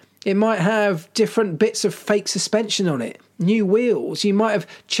 reliveried. It might have different bits of fake suspension on it, new wheels. You might have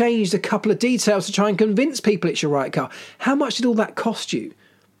changed a couple of details to try and convince people it's your right car. How much did all that cost you?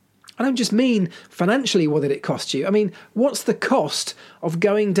 I don't just mean financially, what did it cost you? I mean, what's the cost of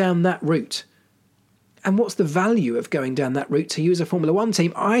going down that route? And what's the value of going down that route to you as a Formula One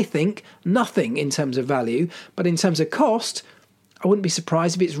team? I think nothing in terms of value, but in terms of cost, I wouldn't be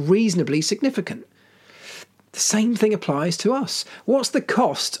surprised if it's reasonably significant. The same thing applies to us. What's the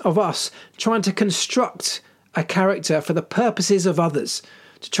cost of us trying to construct a character for the purposes of others,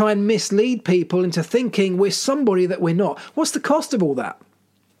 to try and mislead people into thinking we're somebody that we're not? What's the cost of all that?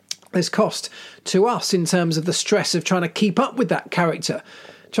 There's cost to us in terms of the stress of trying to keep up with that character,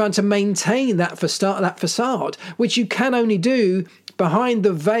 trying to maintain that facade, which you can only do behind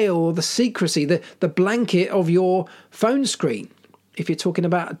the veil or the secrecy, the blanket of your phone screen. If you're talking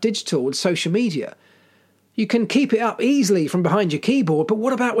about digital and social media, you can keep it up easily from behind your keyboard, but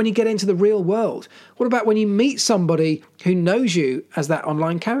what about when you get into the real world? What about when you meet somebody who knows you as that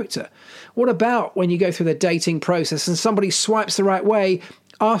online character? What about when you go through the dating process and somebody swipes the right way,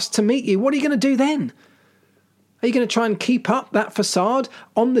 asks to meet you? What are you going to do then? Are you going to try and keep up that facade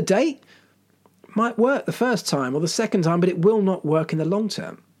on the date? It might work the first time or the second time, but it will not work in the long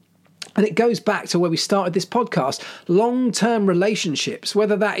term. And it goes back to where we started this podcast, long-term relationships,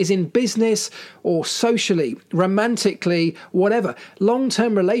 whether that is in business or socially, romantically, whatever.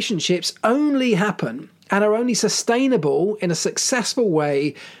 Long-term relationships only happen and are only sustainable in a successful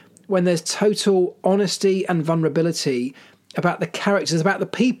way when there's total honesty and vulnerability about the characters, about the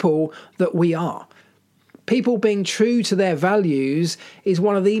people that we are. People being true to their values is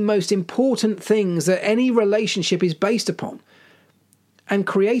one of the most important things that any relationship is based upon. And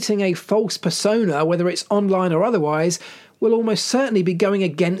creating a false persona, whether it's online or otherwise, will almost certainly be going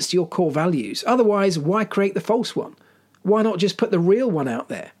against your core values. Otherwise, why create the false one? Why not just put the real one out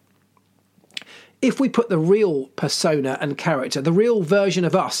there? If we put the real persona and character, the real version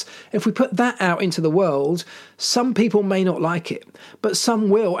of us, if we put that out into the world, some people may not like it, but some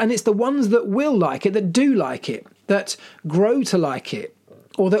will. And it's the ones that will like it, that do like it, that grow to like it,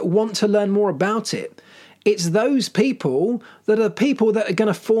 or that want to learn more about it. It's those people that are the people that are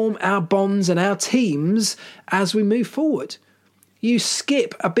going to form our bonds and our teams as we move forward. You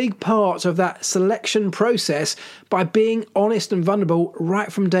skip a big part of that selection process by being honest and vulnerable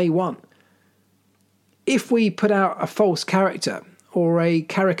right from day one. If we put out a false character or a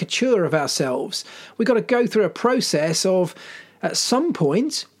caricature of ourselves, we've got to go through a process of, at some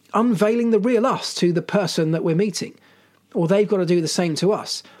point, unveiling the real us to the person that we're meeting, or they've got to do the same to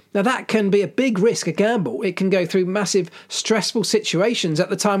us. Now, that can be a big risk, a gamble. It can go through massive stressful situations at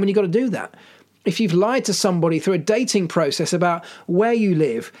the time when you've got to do that. If you've lied to somebody through a dating process about where you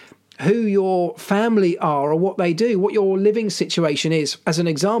live, who your family are or what they do, what your living situation is, as an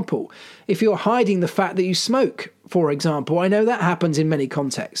example. If you're hiding the fact that you smoke, for example, I know that happens in many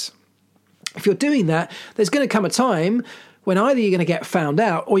contexts. If you're doing that, there's going to come a time when either you're going to get found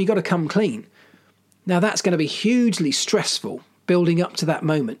out or you've got to come clean. Now, that's going to be hugely stressful. Building up to that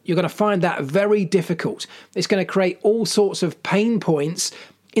moment, you're going to find that very difficult. It's going to create all sorts of pain points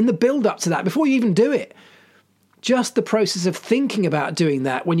in the build up to that before you even do it. Just the process of thinking about doing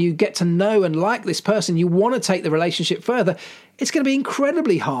that, when you get to know and like this person, you want to take the relationship further, it's going to be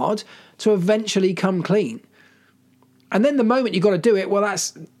incredibly hard to eventually come clean. And then the moment you've got to do it, well,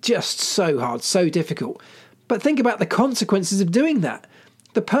 that's just so hard, so difficult. But think about the consequences of doing that.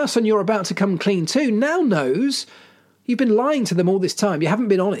 The person you're about to come clean to now knows you've been lying to them all this time. You haven't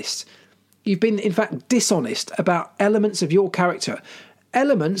been honest. You've been, in fact, dishonest about elements of your character,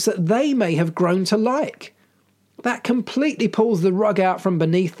 elements that they may have grown to like. That completely pulls the rug out from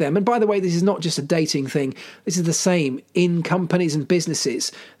beneath them. And by the way, this is not just a dating thing. This is the same in companies and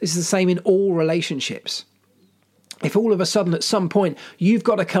businesses. This is the same in all relationships. If all of a sudden at some point you've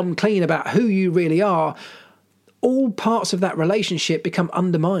got to come clean about who you really are, all parts of that relationship become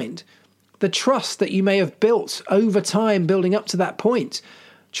undermined. The trust that you may have built over time building up to that point,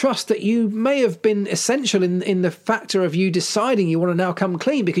 trust that you may have been essential in the factor of you deciding you want to now come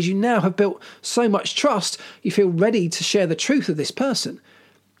clean because you now have built so much trust, you feel ready to share the truth of this person.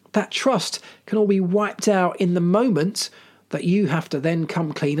 That trust can all be wiped out in the moment that you have to then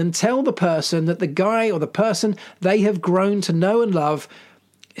come clean and tell the person that the guy or the person they have grown to know and love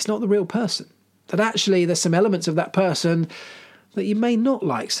is not the real person. That actually there's some elements of that person that you may not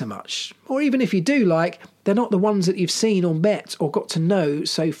like so much. Or even if you do like, they're not the ones that you've seen or met or got to know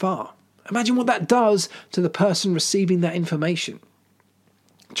so far. Imagine what that does to the person receiving that information.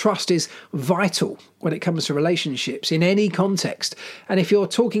 Trust is vital when it comes to relationships in any context. And if you're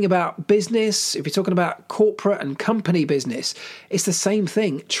talking about business, if you're talking about corporate and company business, it's the same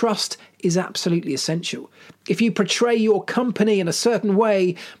thing. Trust is absolutely essential. If you portray your company in a certain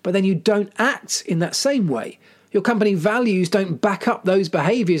way, but then you don't act in that same way, your company values don't back up those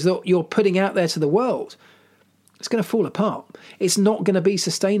behaviors that you're putting out there to the world, it's going to fall apart. It's not going to be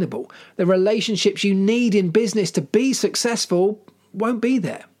sustainable. The relationships you need in business to be successful won't be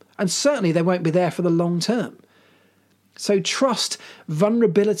there. And certainly they won't be there for the long term. So trust,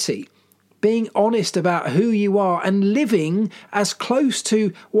 vulnerability, being honest about who you are and living as close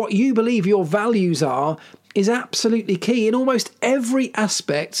to what you believe your values are is absolutely key in almost every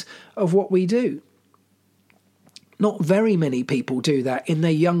aspect of what we do. Not very many people do that in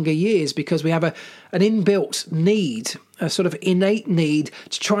their younger years because we have an inbuilt need, a sort of innate need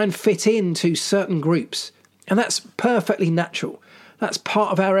to try and fit into certain groups. And that's perfectly natural. That's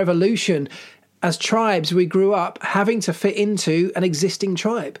part of our evolution. As tribes, we grew up having to fit into an existing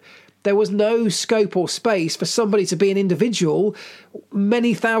tribe. There was no scope or space for somebody to be an individual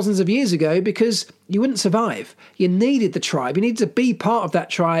many thousands of years ago because you wouldn't survive. You needed the tribe. You needed to be part of that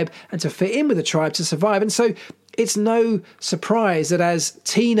tribe and to fit in with the tribe to survive. And so it's no surprise that as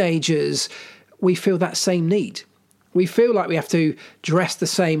teenagers, we feel that same need. We feel like we have to dress the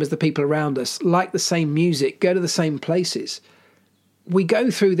same as the people around us, like the same music, go to the same places. We go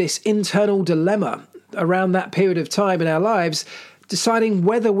through this internal dilemma around that period of time in our lives, deciding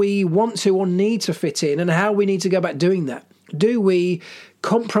whether we want to or need to fit in and how we need to go about doing that. Do we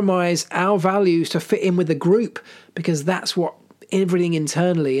compromise our values to fit in with the group because that's what everything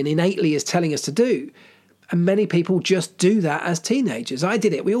internally and innately is telling us to do? And many people just do that as teenagers. I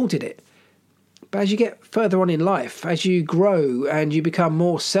did it. We all did it. But as you get further on in life, as you grow and you become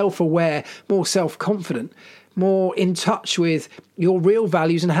more self-aware, more self-confident, more in touch with your real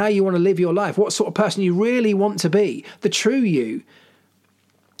values and how you want to live your life, what sort of person you really want to be, the true you,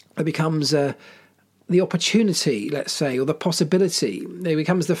 it becomes the opportunity, let's say, or the possibility. It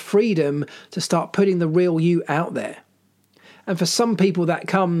becomes the freedom to start putting the real you out there. And for some people, that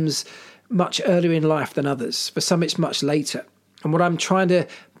comes much earlier in life than others. For some, it's much later. And what I'm trying to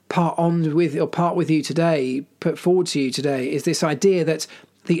part with you today, put forward to you today, is this idea that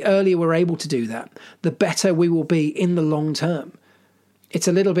the earlier we're able to do that, the better we will be in the long term. It's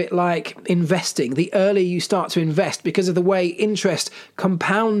a little bit like investing. The earlier you start to invest, because of the way interest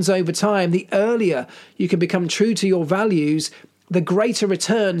compounds over time, the earlier you can become true to your values, the greater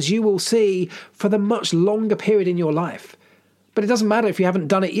returns you will see for the much longer period in your life. But it doesn't matter if you haven't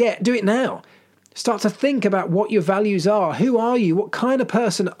done it yet. Do it now. Start to think about what your values are. Who are you? What kind of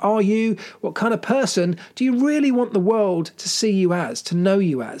person are you? What kind of person do you really want the world to see you as, to know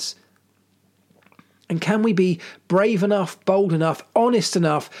you as? And can we be brave enough, bold enough, honest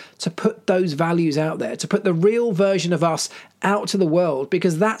enough to put those values out there, to put the real version of us out to the world?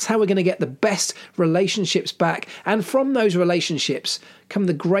 Because that's how we're going to get the best relationships back. And from those relationships come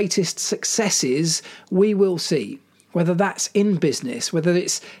the greatest successes we will see. Whether that's in business, whether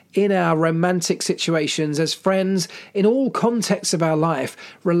it's in our romantic situations, as friends, in all contexts of our life,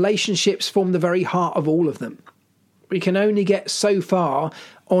 relationships form the very heart of all of them. We can only get so far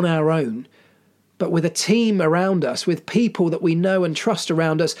on our own. But with a team around us, with people that we know and trust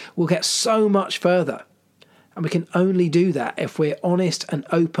around us, we'll get so much further. And we can only do that if we're honest and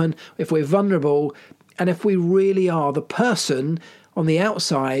open, if we're vulnerable, and if we really are the person on the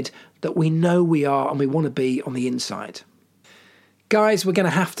outside that we know we are and we want to be on the inside. Guys, we're going to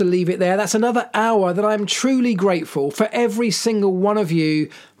have to leave it there. That's another hour that I'm truly grateful for every single one of you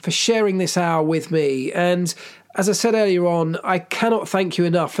for sharing this hour with me. And as I said earlier on, I cannot thank you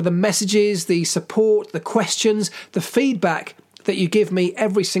enough for the messages, the support, the questions, the feedback that you give me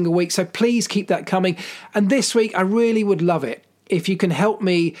every single week. So please keep that coming. And this week, I really would love it if you can help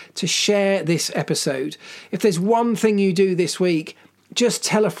me to share this episode. If there's one thing you do this week, just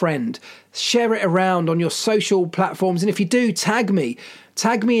tell a friend, share it around on your social platforms. And if you do, tag me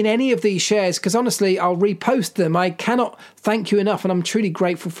in any of these shares, because honestly, I'll repost them. I cannot thank you enough, and I'm truly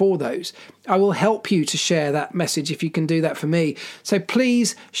grateful for those. I will help you to share that message if you can do that for me. So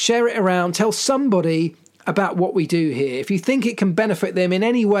please share it around, tell somebody about what we do here. If you think it can benefit them in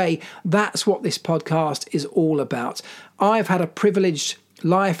any way, that's what this podcast is all about. I've had a privileged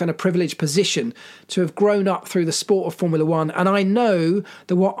life and a privileged position to have grown up through the sport of Formula One. And I know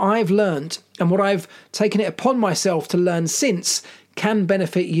that what I've learned and what I've taken it upon myself to learn since can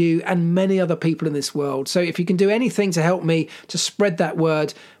benefit you and many other people in this world. So if you can do anything to help me to spread that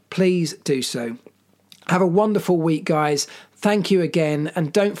word, please do so. Have a wonderful week, guys. Thank you again.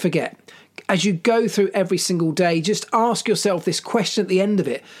 And don't forget, as you go through every single day, just ask yourself this question at the end of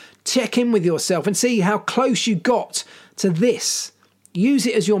it. Check in with yourself and see how close you got to this. Use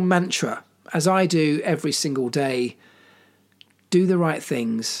it as your mantra, as I do every single day. Do the right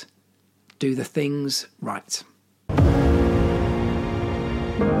things. Do the things right.